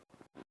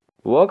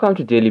Welcome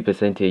to Daily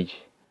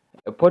Percentage,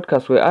 a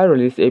podcast where I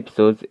release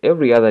episodes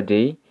every other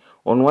day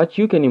on what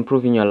you can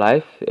improve in your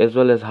life as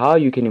well as how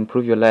you can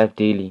improve your life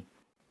daily.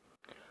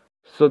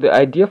 So, the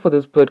idea for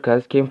this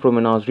podcast came from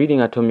when I was reading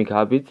Atomic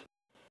Habits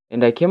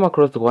and I came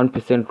across the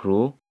 1%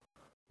 rule,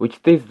 which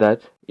states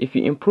that if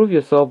you improve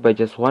yourself by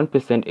just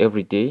 1%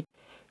 every day,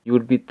 you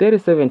would be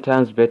 37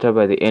 times better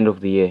by the end of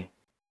the year.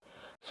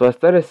 So, I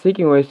started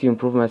seeking ways to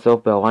improve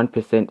myself by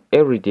 1%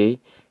 every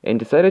day and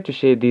decided to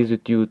share these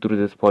with you through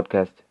this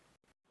podcast.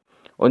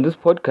 On this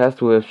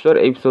podcast, we have short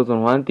episodes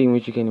on one thing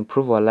which you can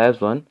improve our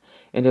lives on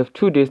and have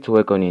 2 days to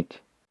work on it.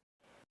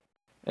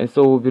 And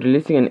so we'll be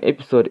releasing an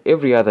episode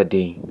every other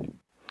day.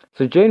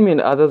 So join me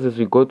and others as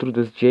we go through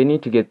this journey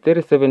to get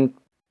 37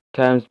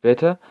 times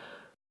better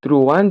through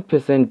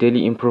 1%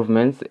 daily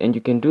improvements, and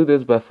you can do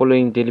this by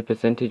following Daily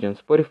Percentage on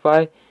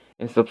Spotify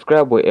and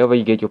subscribe wherever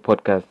you get your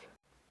podcasts.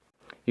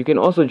 You can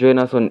also join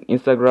us on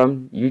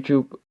Instagram,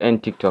 YouTube,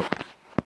 and TikTok.